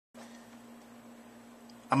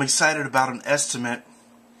I'm excited about an estimate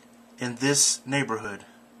in this neighborhood.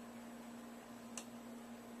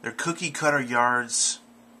 They're cookie cutter yards.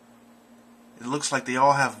 It looks like they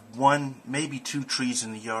all have one, maybe two trees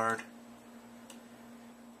in the yard.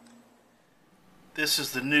 This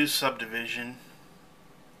is the new subdivision.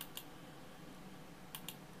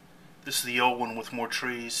 This is the old one with more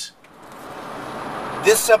trees.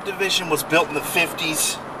 This subdivision was built in the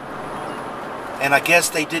 50s, and I guess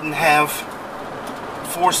they didn't have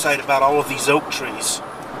foresight about all of these oak trees,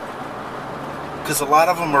 because a lot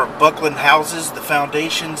of them are buckling houses, the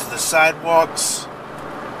foundations, the sidewalks,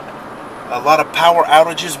 a lot of power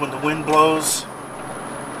outages when the wind blows,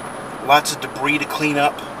 lots of debris to clean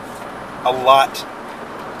up, a lot.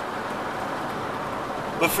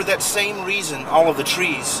 But for that same reason, all of the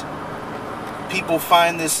trees, people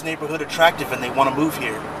find this neighborhood attractive and they want to move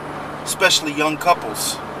here, especially young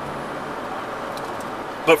couples.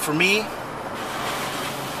 But for me,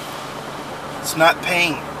 it's not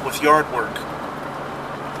paying with yard work.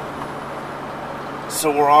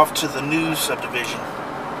 So we're off to the new subdivision.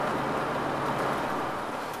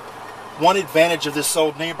 One advantage of this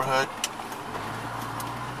old neighborhood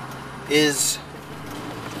is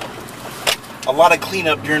a lot of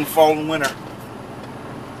cleanup during fall and winter.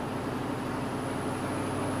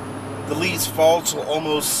 The leaves fall till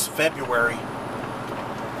almost February.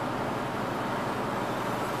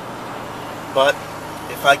 But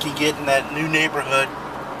if I can get in that new neighborhood,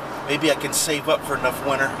 maybe I can save up for enough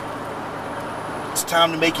winter. It's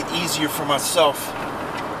time to make it easier for myself.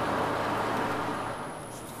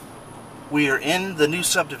 We are in the new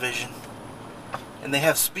subdivision, and they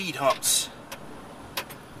have speed humps.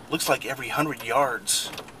 Looks like every 100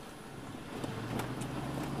 yards.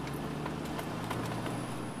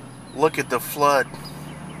 Look at the flood.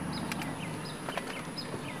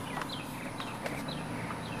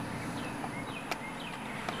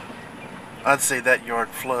 I'd say that yard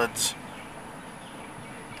floods.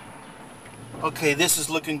 Okay, this is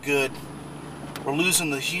looking good. We're losing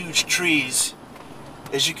the huge trees.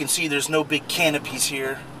 As you can see, there's no big canopies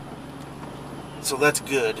here. So that's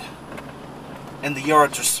good. And the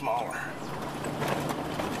yards are smaller.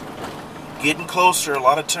 Getting closer, a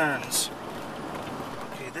lot of turns.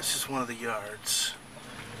 Okay, this is one of the yards.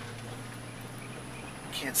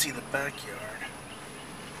 Can't see the backyard.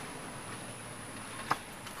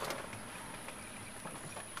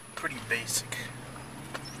 Pretty basic.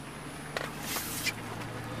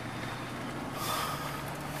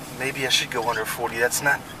 Maybe I should go under 40. That's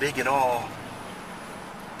not big at all.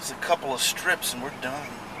 There's a couple of strips and we're done.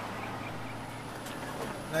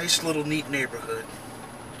 Nice little neat neighborhood.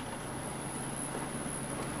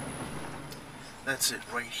 That's it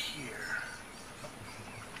right here.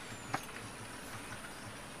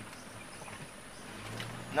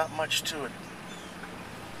 Not much to it.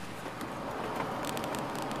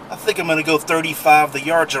 I think I'm going to go 35. The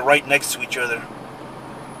yards are right next to each other.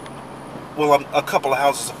 Well, I'm a couple of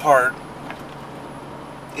houses apart.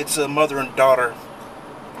 It's a mother and daughter.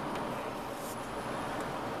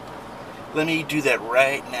 Let me do that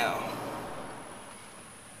right now.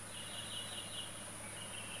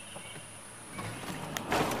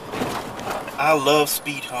 I love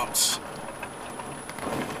speed humps.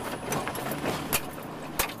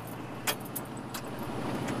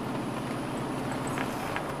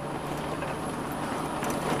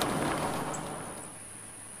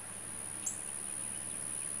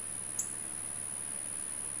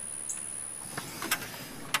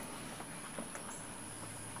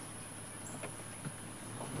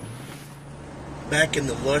 Back in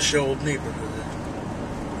the lush old neighborhood.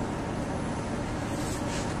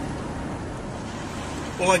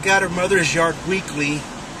 Well, I got her mother's yard weekly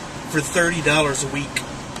for $30 a week.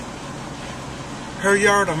 Her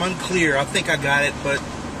yard, I'm unclear. I think I got it, but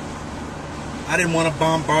I didn't want to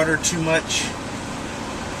bombard her too much.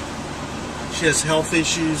 She has health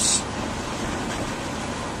issues.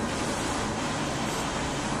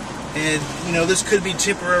 And, you know, this could be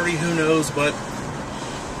temporary, who knows, but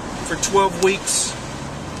for 12 weeks,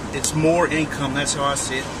 it's more income. That's how I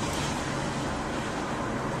see it.